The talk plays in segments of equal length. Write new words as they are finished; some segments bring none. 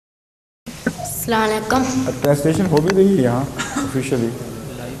السلام علیکم. ٹرانسلیشن ہو بھی رہی ہے یہاں officially?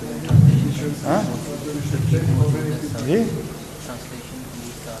 G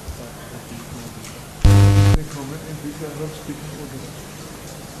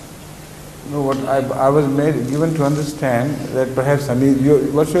No, what I was given to understand that perhaps Hamid,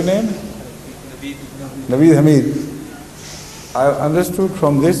 what's your name? Naveed Hamid. I understood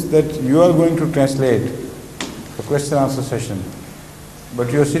from this that you are going to translate the question answer session,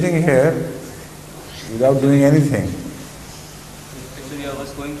 but you are sitting here without doing anything. Actually, I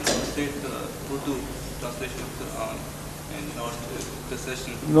was going to translate the Urdu translation of Quran and not the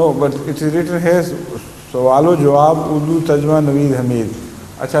session. No, but it is written here, Sawalo Jawab Urdu Tajma Naveed Hamid.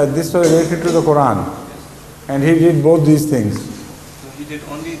 Acha, this was related to the Quran, and he did both these things. So he did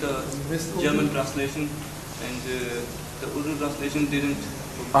only the German translation, and the Urdu translation didn't.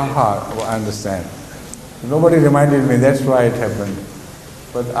 Aha, I understand. Nobody reminded me, that's why it happened.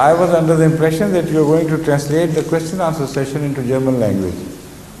 But I was under the impression that you are going to translate the question answer session into German language.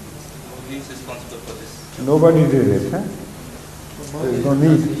 He is responsible for this. Nobody did it, huh? There is no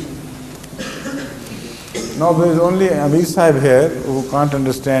need. No, there is only Amir Sahib here who can't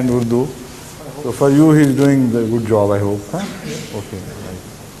understand Urdu. So for you, he is doing the good job, I hope. Huh? Okay.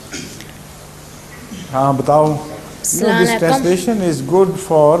 हाँ बताओ. You know, this translation is good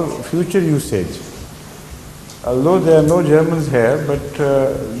for future usage. Although there are no Germans here, but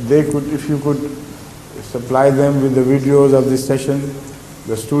they could, if you could supply them with the videos of this session,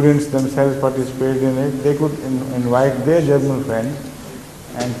 the students themselves participate in it, they could invite their German friends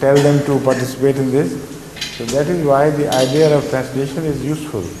and tell them to participate in this. So that is why the idea of translation is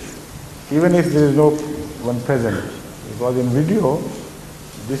useful, even if there is no one present, because in video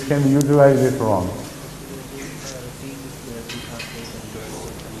this can be utilized later on.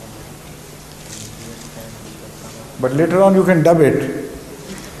 But later on you can dub it.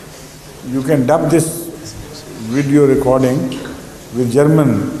 You can dub this video recording with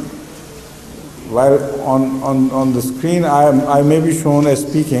German. While on the screen I may be shown as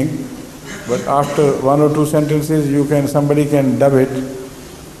speaking, but after one or two sentences somebody can dub it,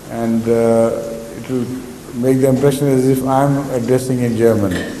 and it will make the impression as if I am addressing in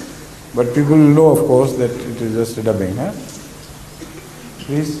German. But people will know, of course, that it is just a dubbing.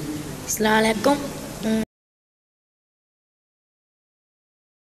 Please. السلام علیکم.